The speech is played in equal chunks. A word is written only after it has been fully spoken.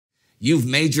You've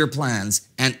made your plans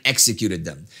and executed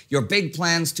them. Your big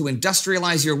plans to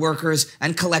industrialize your workers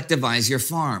and collectivize your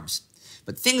farms.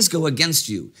 But things go against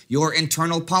you. Your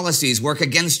internal policies work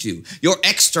against you. Your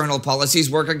external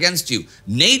policies work against you.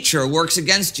 Nature works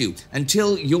against you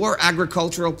until your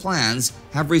agricultural plans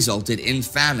have resulted in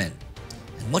famine.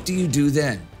 And what do you do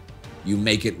then? You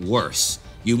make it worse.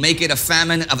 You make it a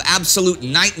famine of absolute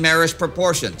nightmarish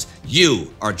proportions.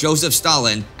 You are Joseph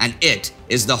Stalin, and it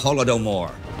is the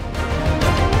Holodomor.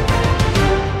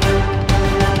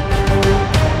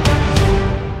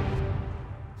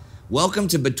 Welcome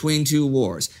to Between Two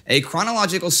Wars, a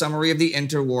chronological summary of the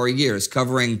interwar years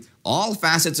covering all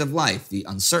facets of life, the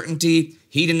uncertainty,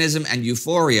 hedonism, and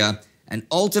euphoria, and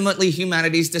ultimately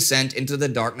humanity's descent into the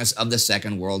darkness of the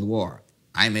Second World War.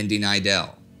 I'm Indy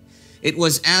Neidell. It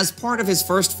was as part of his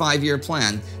first five-year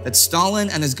plan that Stalin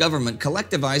and his government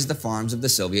collectivized the farms of the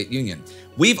Soviet Union.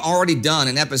 We've already done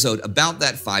an episode about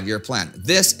that five-year plan.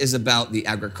 This is about the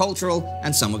agricultural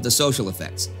and some of the social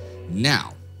effects.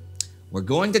 Now, we're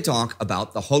going to talk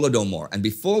about the Holodomor, and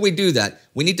before we do that,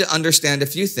 we need to understand a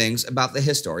few things about the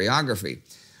historiography.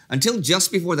 Until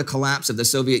just before the collapse of the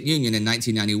Soviet Union in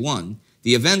 1991,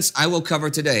 the events I will cover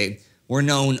today were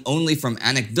known only from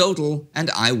anecdotal and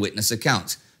eyewitness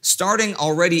accounts. Starting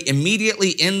already immediately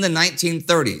in the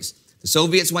 1930s, the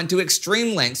Soviets went to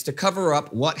extreme lengths to cover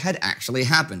up what had actually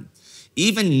happened.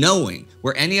 Even knowing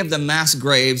where any of the mass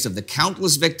graves of the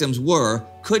countless victims were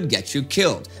could get you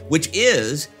killed, which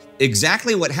is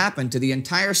exactly what happened to the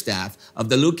entire staff of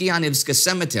the Lukyanivska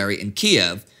Cemetery in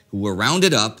Kiev, who were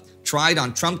rounded up, tried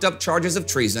on trumped-up charges of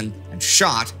treason, and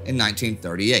shot in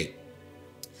 1938.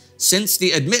 Since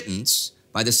the admittance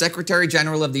by the Secretary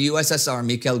General of the USSR,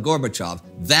 Mikhail Gorbachev,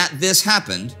 that this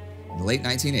happened in the late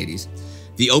 1980s,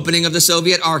 the opening of the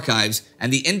Soviet archives,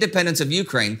 and the independence of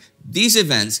Ukraine, these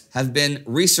events have been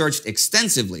researched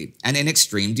extensively and in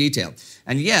extreme detail.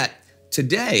 And yet,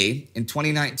 today, in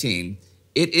 2019,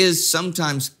 it is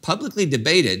sometimes publicly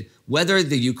debated whether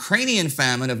the Ukrainian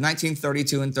famine of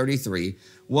 1932 and 33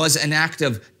 was an act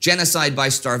of genocide by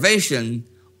starvation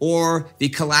or the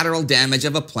collateral damage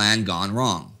of a plan gone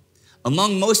wrong.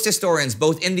 Among most historians,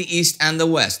 both in the East and the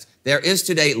West, there is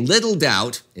today little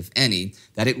doubt, if any,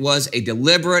 that it was a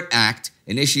deliberate act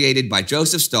initiated by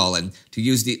Joseph Stalin to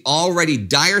use the already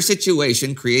dire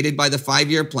situation created by the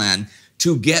five-year plan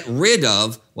to get rid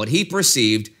of what he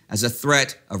perceived as a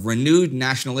threat of renewed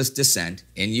nationalist dissent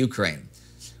in Ukraine.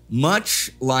 Much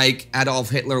like Adolf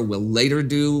Hitler will later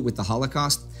do with the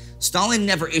Holocaust, Stalin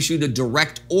never issued a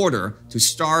direct order to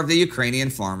starve the Ukrainian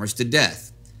farmers to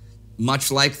death.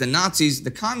 Much like the Nazis, the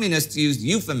communists used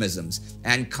euphemisms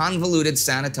and convoluted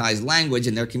sanitized language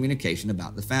in their communication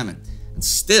about the famine. And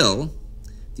still,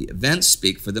 the events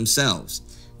speak for themselves.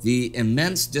 The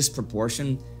immense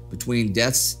disproportion between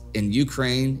deaths in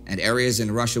Ukraine and areas in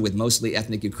Russia with mostly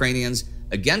ethnic Ukrainians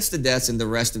against the deaths in the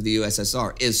rest of the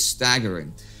USSR is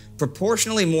staggering.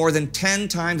 Proportionally more than 10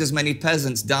 times as many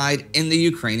peasants died in the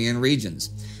Ukrainian regions.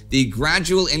 The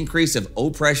gradual increase of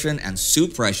oppression and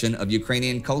suppression of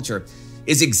Ukrainian culture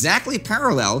is exactly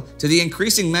parallel to the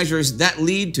increasing measures that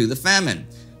lead to the famine.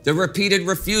 The repeated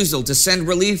refusal to send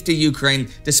relief to Ukraine,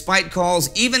 despite calls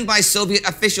even by Soviet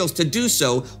officials to do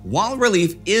so, while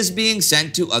relief is being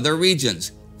sent to other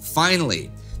regions. Finally,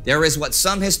 there is what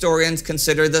some historians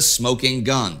consider the smoking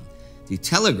gun. The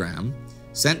telegram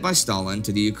sent by Stalin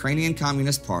to the Ukrainian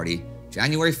Communist Party,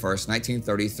 January 1st,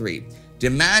 1933,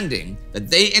 demanding that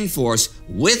they enforce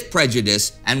with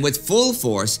prejudice and with full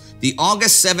force the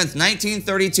August 7th,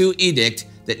 1932 edict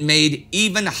that made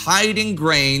even hiding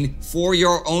grain for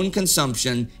your own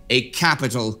consumption a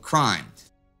capital crime.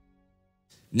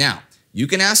 Now, you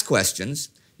can ask questions,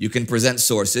 you can present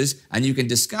sources, and you can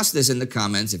discuss this in the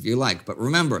comments if you like. But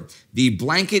remember, the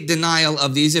blanket denial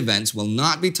of these events will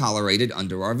not be tolerated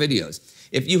under our videos.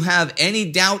 If you have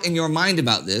any doubt in your mind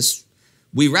about this,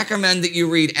 we recommend that you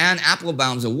read Anne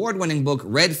Applebaum's award-winning book,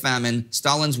 Red Famine: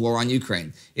 Stalin's War on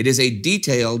Ukraine. It is a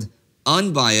detailed,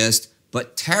 unbiased,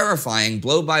 but terrifying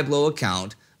blow-by-blow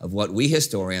account of what we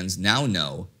historians now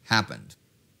know happened.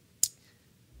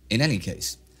 In any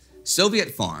case,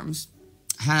 Soviet farms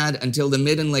had, until the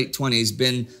mid and late 20s,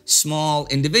 been small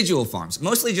individual farms,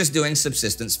 mostly just doing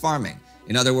subsistence farming.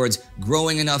 In other words,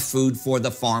 growing enough food for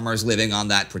the farmers living on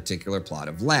that particular plot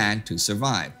of land to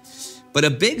survive. But a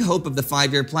big hope of the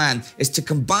five-year plan is to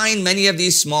combine many of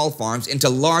these small farms into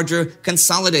larger,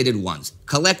 consolidated ones,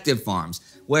 collective farms,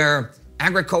 where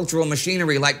agricultural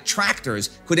machinery like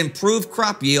tractors could improve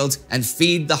crop yields and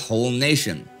feed the whole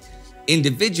nation.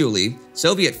 Individually,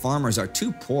 Soviet farmers are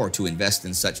too poor to invest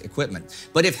in such equipment.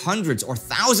 But if hundreds or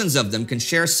thousands of them can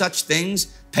share such things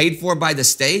paid for by the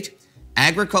state,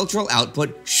 agricultural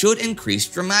output should increase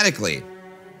dramatically.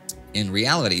 In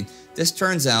reality, this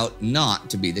turns out not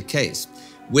to be the case.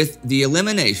 With the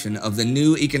elimination of the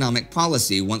new economic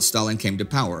policy once Stalin came to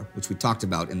power, which we talked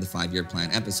about in the 5-year plan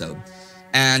episode,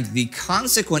 and the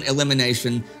consequent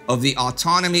elimination of the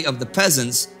autonomy of the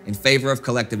peasants in favor of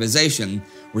collectivization,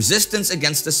 resistance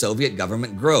against the Soviet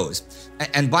government grows.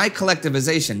 And by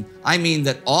collectivization, I mean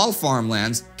that all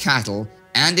farmlands, cattle,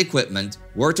 and equipment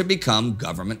were to become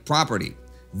government property.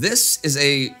 This is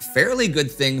a fairly good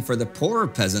thing for the poorer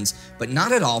peasants, but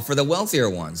not at all for the wealthier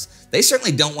ones. They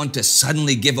certainly don't want to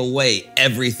suddenly give away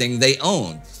everything they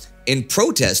own. In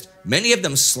protest, many of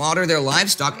them slaughter their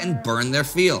livestock and burn their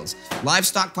fields.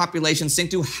 Livestock populations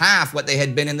sink to half what they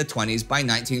had been in the 20s by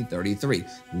 1933,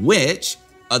 which,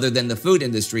 other than the food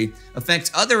industry,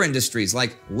 affects other industries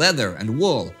like leather and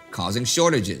wool, causing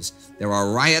shortages. There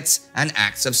are riots and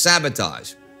acts of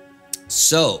sabotage.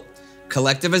 So,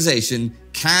 collectivization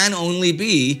can only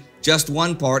be just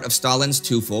one part of Stalin's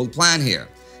twofold plan here.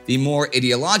 The more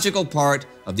ideological part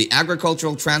of the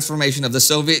agricultural transformation of the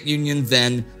Soviet Union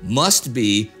then must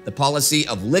be the policy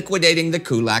of liquidating the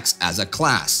kulaks as a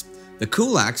class. The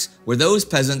kulaks were those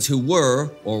peasants who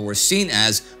were, or were seen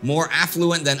as, more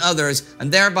affluent than others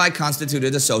and thereby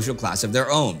constituted a social class of their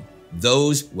own,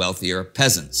 those wealthier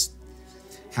peasants.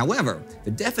 However,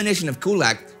 the definition of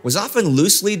kulak was often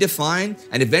loosely defined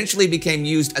and eventually became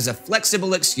used as a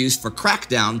flexible excuse for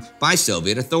crackdown by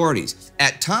Soviet authorities.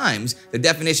 At times, the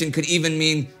definition could even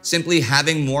mean simply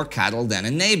having more cattle than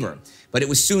a neighbor, but it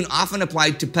was soon often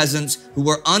applied to peasants who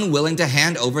were unwilling to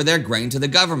hand over their grain to the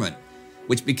government,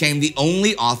 which became the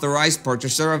only authorized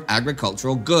purchaser of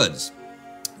agricultural goods.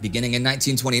 Beginning in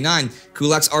 1929,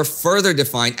 kulaks are further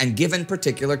defined and given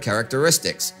particular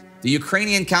characteristics. The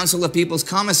Ukrainian Council of People's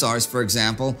Commissars, for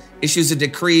example, issues a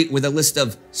decree with a list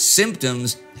of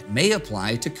symptoms that may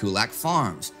apply to kulak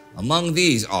farms. Among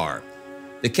these are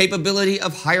the capability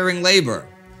of hiring labor,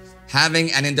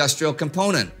 having an industrial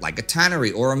component like a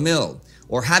tannery or a mill,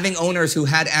 or having owners who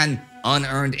had an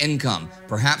unearned income,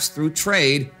 perhaps through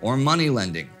trade or money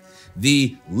lending.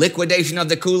 The liquidation of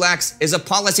the kulaks is a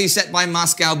policy set by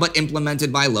Moscow but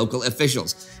implemented by local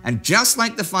officials. And just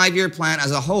like the 5-year plan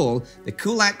as a whole, the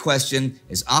kulak question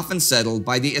is often settled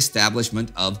by the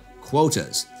establishment of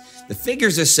quotas. The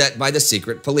figures are set by the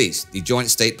secret police, the Joint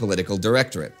State Political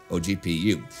Directorate,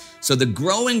 OGPU. So the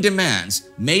growing demands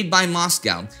made by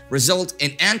Moscow result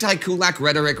in anti-kulak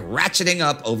rhetoric ratcheting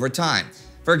up over time.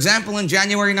 For example, in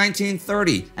January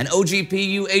 1930, an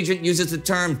OGPU agent uses the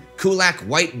term kulak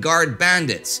white guard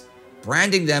bandits,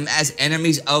 branding them as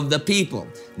enemies of the people,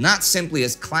 not simply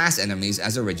as class enemies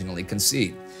as originally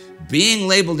conceived. Being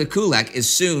labeled a kulak is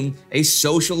soon a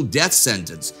social death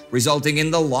sentence, resulting in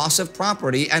the loss of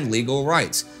property and legal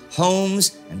rights.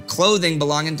 Homes and clothing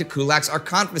belonging to kulaks are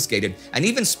confiscated and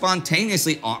even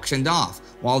spontaneously auctioned off,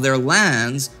 while their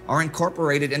lands are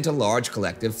incorporated into large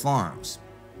collective farms.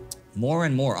 More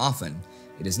and more often,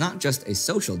 it is not just a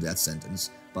social death sentence,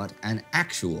 but an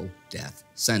actual death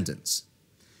sentence.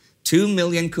 2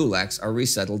 million kulaks are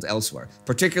resettled elsewhere,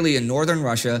 particularly in northern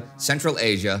Russia, Central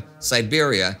Asia,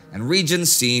 Siberia, and regions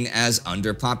seen as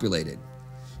underpopulated.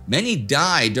 Many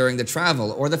die during the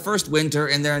travel or the first winter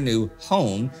in their new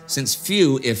home, since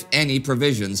few, if any,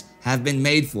 provisions have been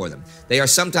made for them. They are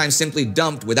sometimes simply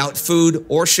dumped without food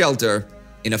or shelter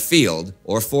in a field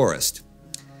or forest.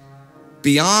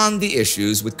 Beyond the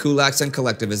issues with kulaks and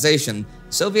collectivization,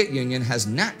 the Soviet Union has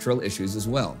natural issues as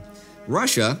well.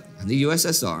 Russia and the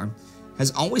USSR has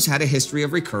always had a history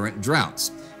of recurrent droughts.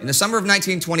 In the summer of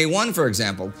 1921, for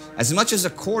example, as much as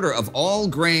a quarter of all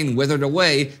grain withered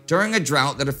away during a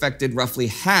drought that affected roughly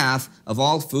half of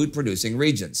all food-producing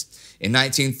regions. In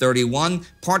 1931,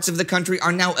 parts of the country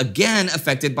are now again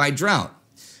affected by drought.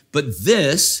 But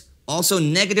this also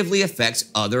negatively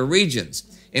affects other regions.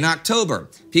 In October,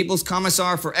 People's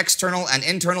Commissar for External and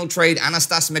Internal Trade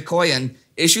Anastas Mikoyan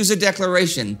issues a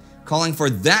declaration calling for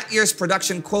that year's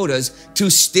production quotas to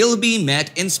still be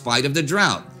met in spite of the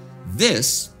drought.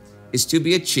 This is to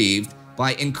be achieved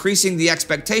by increasing the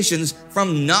expectations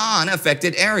from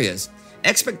non-affected areas,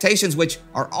 expectations which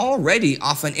are already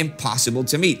often impossible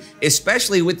to meet,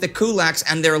 especially with the kulaks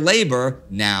and their labor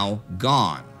now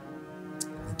gone.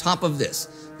 On top of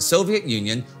this, the Soviet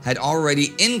Union had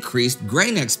already increased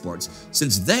grain exports,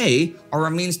 since they are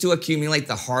a means to accumulate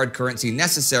the hard currency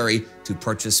necessary to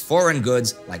purchase foreign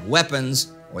goods like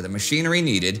weapons or the machinery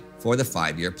needed for the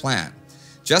 5-year plan.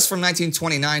 Just from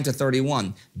 1929 to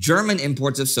 31, German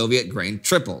imports of Soviet grain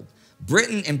tripled.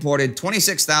 Britain imported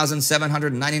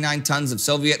 26,799 tons of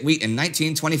Soviet wheat in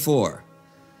 1924.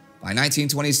 By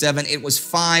 1927, it was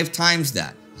 5 times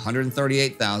that,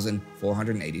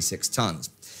 138,486 tons.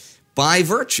 By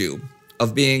virtue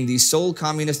of being the sole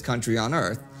communist country on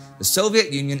Earth, the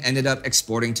Soviet Union ended up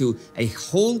exporting to a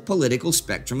whole political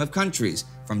spectrum of countries,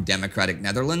 from democratic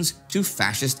Netherlands to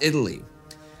fascist Italy.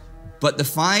 But the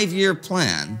 5-year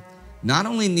plan not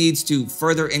only needs to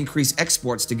further increase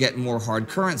exports to get more hard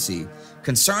currency,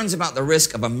 concerns about the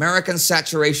risk of American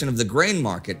saturation of the grain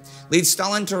market lead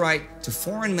Stalin to write to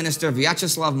Foreign Minister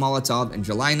Vyacheslav Molotov in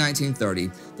July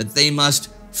 1930 that they must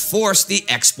force the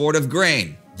export of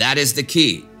grain. That is the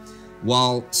key.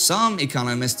 While some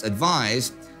economists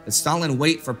advise that Stalin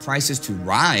wait for prices to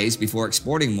rise before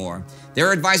exporting more,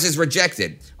 their advice is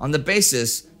rejected on the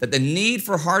basis that the need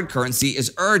for hard currency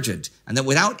is urgent and that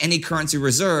without any currency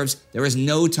reserves, there is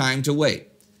no time to wait.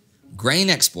 Grain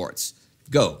exports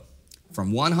go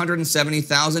from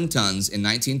 170,000 tons in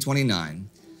 1929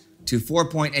 to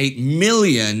 4.8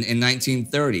 million in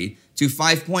 1930 to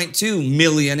 5.2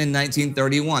 million in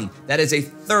 1931. That is a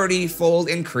 30-fold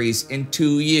increase in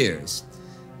 2 years.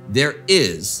 There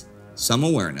is some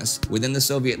awareness within the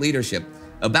Soviet leadership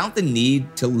about the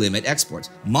need to limit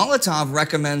exports. Molotov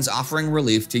recommends offering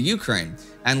relief to Ukraine,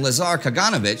 and Lazar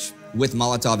Kaganovich, with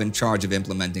Molotov in charge of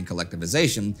implementing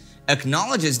collectivization,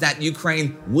 acknowledges that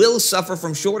Ukraine will suffer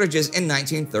from shortages in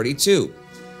 1932,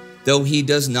 though he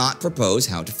does not propose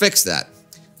how to fix that.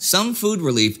 Some food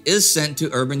relief is sent to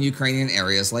urban Ukrainian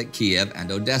areas like Kiev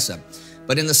and Odessa.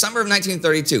 But in the summer of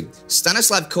 1932,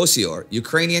 Stanislav Kosior,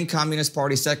 Ukrainian Communist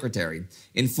Party secretary,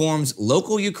 informs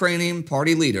local Ukrainian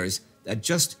party leaders that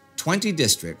just 20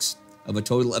 districts of a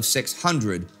total of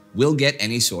 600 will get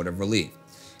any sort of relief.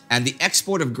 And the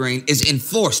export of grain is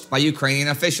enforced by Ukrainian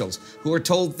officials, who are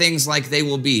told things like they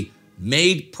will be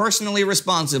made personally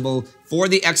responsible for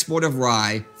the export of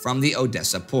rye from the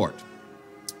Odessa port.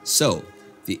 So,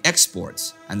 the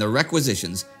exports and the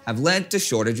requisitions have led to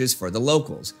shortages for the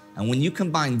locals, and when you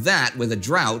combine that with a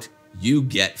drought, you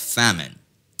get famine.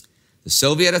 The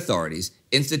Soviet authorities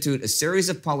institute a series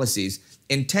of policies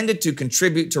intended to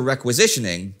contribute to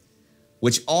requisitioning,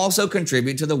 which also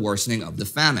contribute to the worsening of the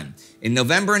famine. In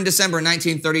November and December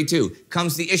 1932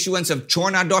 comes the issuance of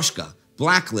Chornadoshka,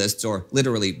 blacklists, or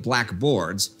literally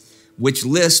blackboards, which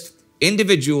list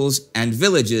individuals and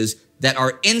villages that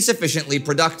are insufficiently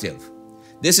productive.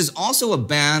 This is also a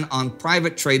ban on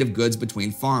private trade of goods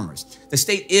between farmers. The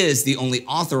state is the only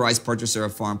authorized purchaser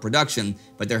of farm production,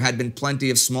 but there had been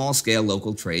plenty of small-scale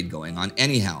local trade going on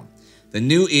anyhow. The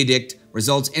new edict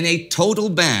results in a total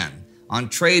ban on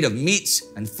trade of meats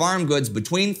and farm goods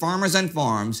between farmers and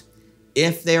farms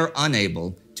if they are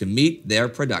unable to meet their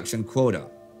production quota.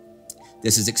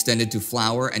 This is extended to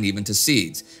flour and even to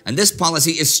seeds, and this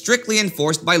policy is strictly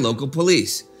enforced by local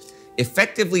police,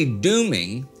 effectively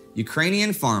dooming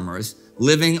Ukrainian farmers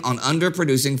living on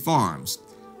underproducing farms,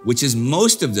 which is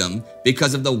most of them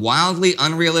because of the wildly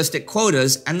unrealistic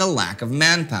quotas and the lack of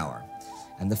manpower.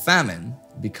 And the famine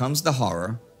becomes the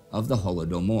horror of the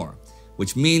Holodomor,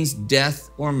 which means death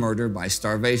or murder by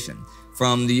starvation,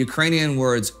 from the Ukrainian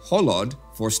words holod,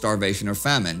 for starvation or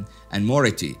famine, and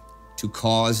moriti, to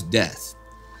cause death.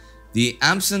 The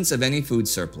absence of any food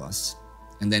surplus,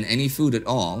 and then any food at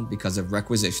all because of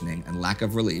requisitioning and lack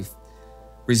of relief,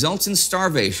 results in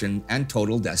starvation and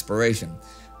total desperation.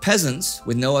 Peasants,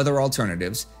 with no other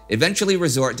alternatives, eventually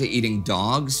resort to eating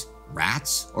dogs,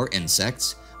 rats, or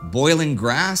insects. Boiling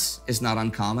grass is not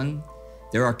uncommon.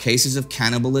 There are cases of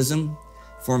cannibalism.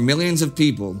 For millions of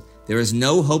people, there is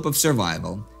no hope of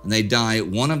survival, and they die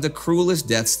one of the cruelest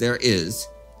deaths there is,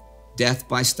 death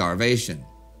by starvation.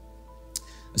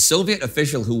 A Soviet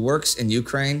official who works in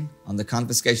Ukraine on the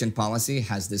confiscation policy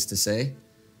has this to say: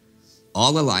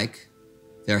 all alike,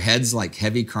 their heads like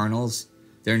heavy kernels,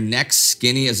 their necks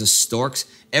skinny as a stork's,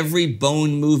 every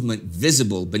bone movement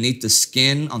visible beneath the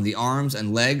skin on the arms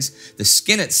and legs, the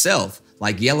skin itself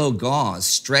like yellow gauze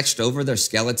stretched over their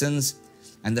skeletons,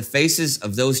 and the faces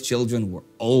of those children were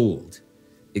old,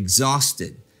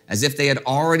 exhausted, as if they had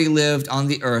already lived on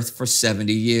the earth for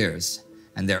 70 years,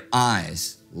 and their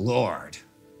eyes, Lord.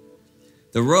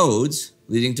 The roads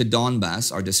leading to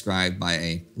Donbass are described by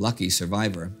a lucky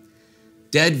survivor.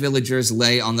 Dead villagers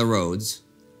lay on the roads,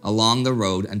 along the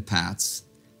road and paths.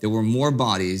 There were more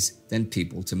bodies than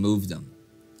people to move them.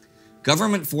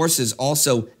 Government forces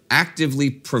also actively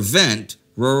prevent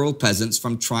rural peasants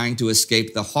from trying to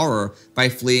escape the horror by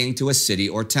fleeing to a city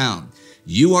or town.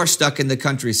 You are stuck in the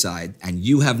countryside, and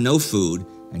you have no food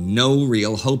and no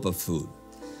real hope of food.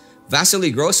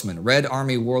 Vasily Grossman, Red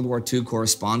Army World War II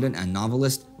correspondent and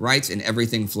novelist, writes in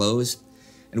Everything Flows,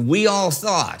 and we all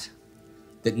thought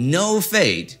that no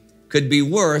fate could be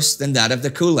worse than that of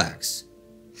the kulaks.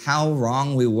 How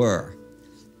wrong we were.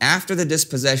 After the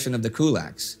dispossession of the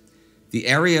kulaks, the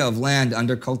area of land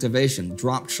under cultivation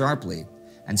dropped sharply,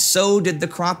 and so did the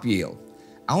crop yield.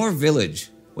 Our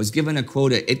village was given a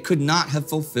quota it could not have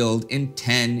fulfilled in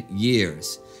 10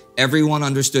 years. Everyone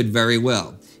understood very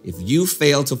well, if you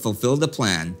fail to fulfill the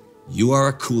plan, you are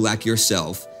a kulak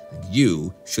yourself, and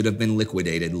you should have been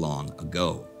liquidated long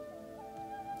ago.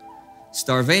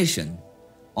 Starvation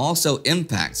also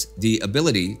impacts the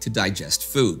ability to digest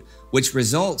food, which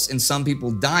results in some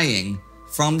people dying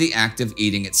from the act of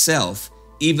eating itself,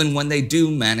 even when they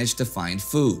do manage to find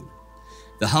food.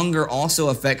 The hunger also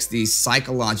affects the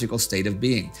psychological state of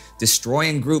being,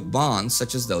 destroying group bonds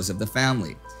such as those of the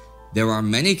family. There are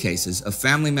many cases of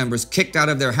family members kicked out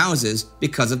of their houses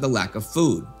because of the lack of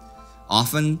food.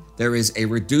 Often, there is a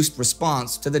reduced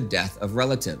response to the death of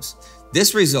relatives.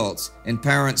 This results in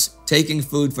parents taking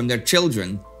food from their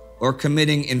children or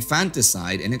committing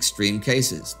infanticide in extreme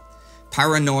cases.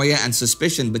 Paranoia and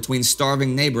suspicion between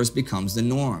starving neighbors becomes the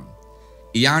norm.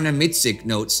 Jarna Mitzik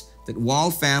notes that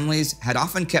while families had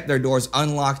often kept their doors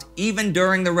unlocked even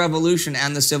during the Revolution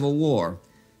and the Civil War,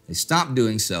 they stopped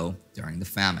doing so during the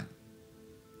famine.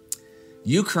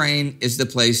 Ukraine is the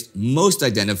place most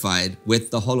identified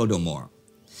with the Holodomor.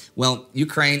 Well,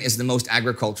 Ukraine is the most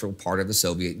agricultural part of the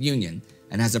Soviet Union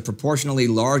and has a proportionally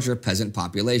larger peasant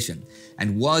population,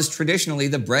 and was traditionally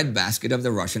the breadbasket of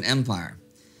the Russian Empire.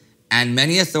 And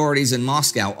many authorities in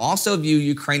Moscow also view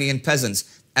Ukrainian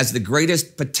peasants as the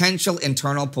greatest potential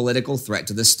internal political threat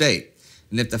to the state.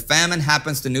 And if the famine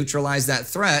happens to neutralize that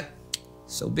threat,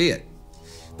 so be it.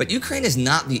 But Ukraine is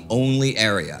not the only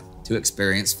area to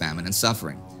experience famine and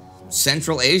suffering.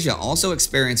 Central Asia also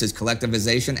experiences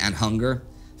collectivization and hunger,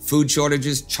 food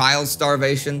shortages, child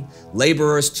starvation,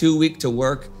 laborers too weak to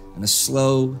work, and a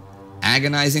slow,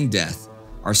 agonizing death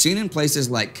are seen in places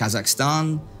like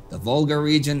Kazakhstan, the Volga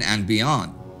region, and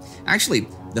beyond. Actually,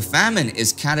 the famine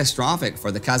is catastrophic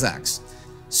for the Kazakhs.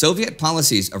 Soviet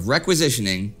policies of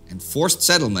requisitioning and forced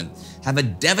settlement have a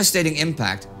devastating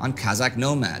impact on Kazakh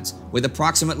nomads, with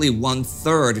approximately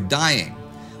 1/3 dying,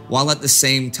 while at the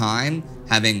same time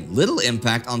having little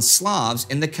impact on Slavs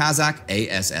in the Kazakh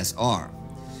ASSR.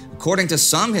 According to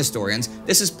some historians,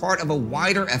 this is part of a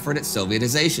wider effort at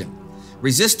Sovietization.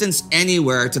 Resistance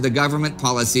anywhere to the government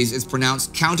policies is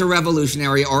pronounced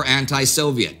counter-revolutionary or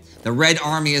anti-Soviet. The Red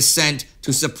Army is sent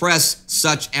to suppress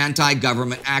such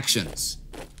anti-government actions.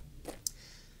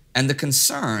 And the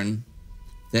concern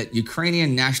that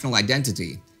Ukrainian national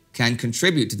identity can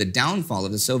contribute to the downfall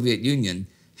of the Soviet Union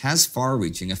has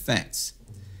far-reaching effects.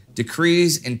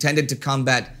 Decrees intended to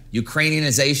combat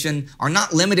Ukrainianization are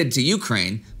not limited to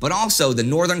Ukraine, but also the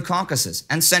Northern Caucasus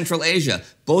and Central Asia,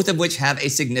 both of which have a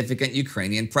significant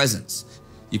Ukrainian presence.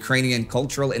 Ukrainian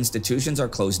cultural institutions are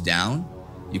closed down,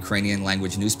 Ukrainian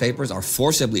language newspapers are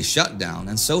forcibly shut down,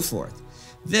 and so forth.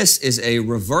 This is a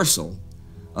reversal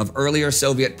of earlier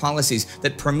Soviet policies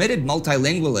that permitted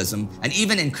multilingualism and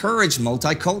even encouraged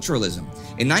multiculturalism.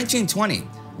 In 1920,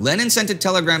 Lenin sent a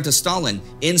telegram to Stalin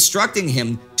instructing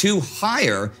him to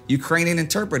hire Ukrainian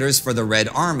interpreters for the Red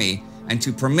Army and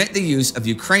to permit the use of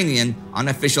Ukrainian on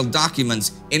official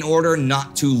documents in order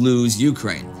not to lose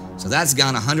Ukraine. So that's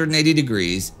gone 180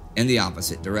 degrees in the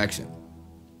opposite direction.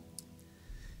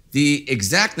 The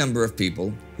exact number of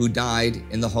people who died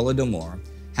in the Holodomor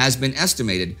has been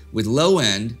estimated with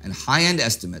low-end and high-end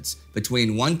estimates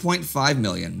between 1.5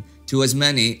 million to as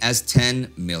many as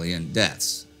 10 million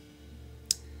deaths.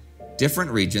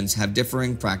 Different regions have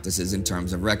differing practices in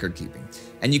terms of record keeping,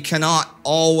 and you cannot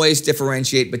always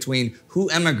differentiate between who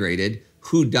emigrated,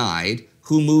 who died,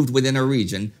 who moved within a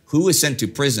region, who was sent to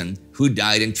prison, who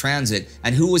died in transit,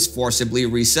 and who was forcibly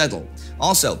resettled.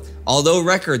 Also, although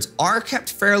records are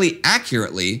kept fairly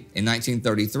accurately in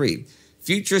 1933,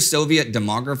 future Soviet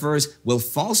demographers will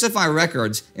falsify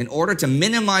records in order to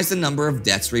minimize the number of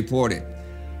deaths reported.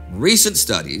 Recent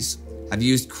studies have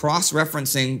used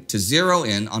cross-referencing to zero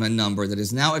in on a number that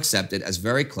is now accepted as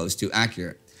very close to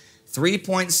accurate.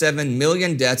 3.7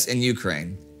 million deaths in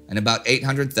Ukraine and about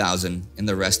 800,000 in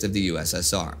the rest of the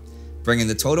USSR, bringing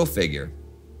the total figure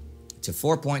to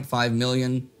 4.5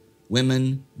 million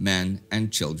women, men,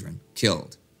 and children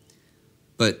killed.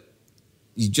 But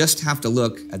you just have to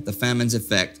look at the famine's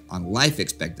effect on life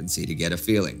expectancy to get a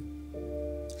feeling.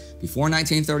 Before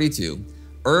 1932,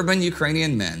 urban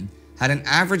Ukrainian men had an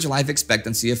average life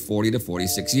expectancy of 40 to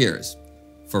 46 years.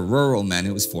 For rural men,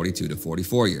 it was 42 to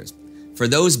 44 years. For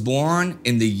those born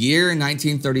in the year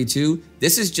 1932,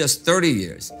 this is just 30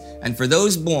 years. And for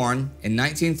those born in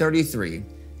 1933,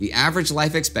 the average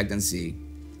life expectancy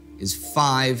is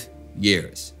 5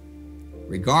 years,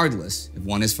 regardless if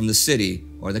one is from the city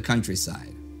or the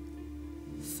countryside.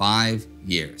 5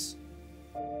 years.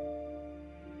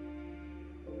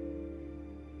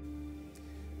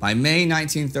 By May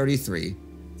 1933,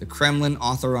 the Kremlin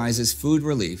authorizes food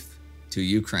relief to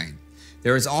Ukraine.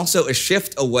 There is also a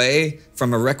shift away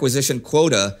from a requisition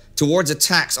quota towards a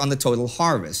tax on the total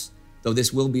harvest, though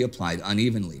this will be applied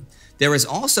unevenly. There is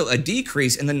also a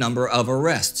decrease in the number of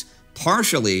arrests,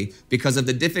 partially because of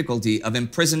the difficulty of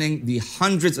imprisoning the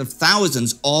hundreds of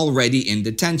thousands already in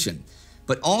detention,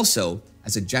 but also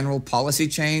as a general policy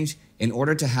change in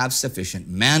order to have sufficient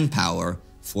manpower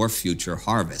for future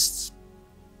harvests.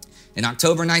 In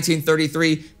October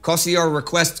 1933, Kosyar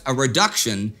requests a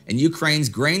reduction in Ukraine's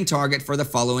grain target for the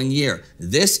following year.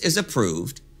 This is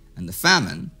approved, and the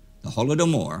famine, the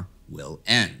Holodomor, will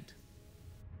end.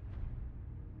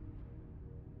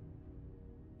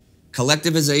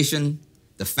 Collectivization,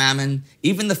 the famine,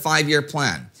 even the 5-year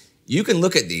plan. You can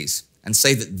look at these and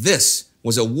say that this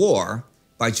was a war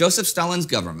by Joseph Stalin's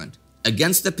government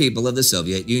against the people of the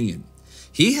Soviet Union.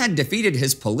 He had defeated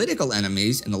his political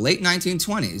enemies in the late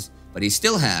 1920s, but he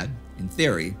still had, in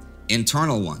theory,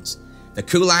 internal ones. The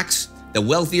kulaks, the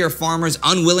wealthier farmers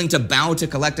unwilling to bow to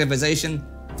collectivization,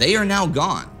 they are now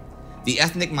gone. The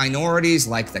ethnic minorities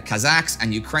like the Kazakhs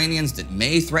and Ukrainians that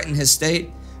may threaten his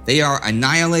state, they are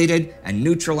annihilated and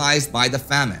neutralized by the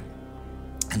famine.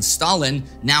 And Stalin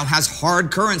now has hard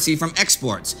currency from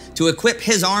exports to equip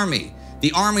his army,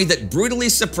 the army that brutally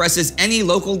suppresses any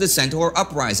local dissent or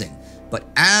uprising. But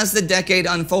as the decade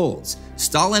unfolds,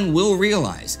 Stalin will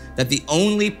realize that the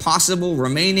only possible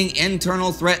remaining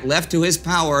internal threat left to his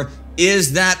power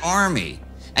is that army.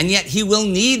 And yet he will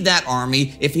need that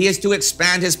army if he is to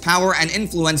expand his power and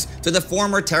influence to the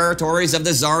former territories of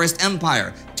the Tsarist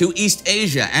Empire, to East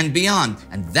Asia and beyond.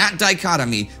 And that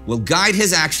dichotomy will guide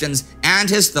his actions and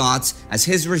his thoughts as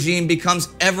his regime becomes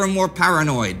ever more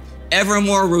paranoid, ever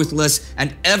more ruthless,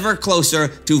 and ever closer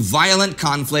to violent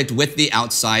conflict with the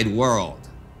outside world.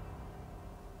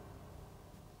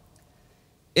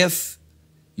 If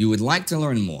you would like to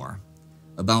learn more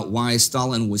about why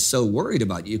Stalin was so worried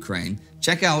about Ukraine,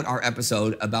 check out our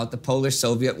episode about the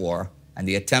Polish-Soviet War and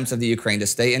the attempts of the Ukraine to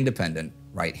stay independent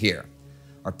right here.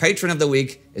 Our patron of the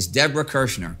week is Deborah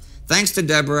Kirshner. Thanks to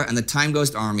Deborah and the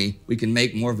TimeGhost Army, we can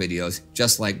make more videos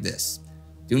just like this.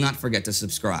 Do not forget to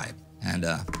subscribe, and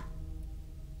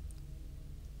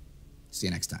see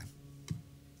you next time.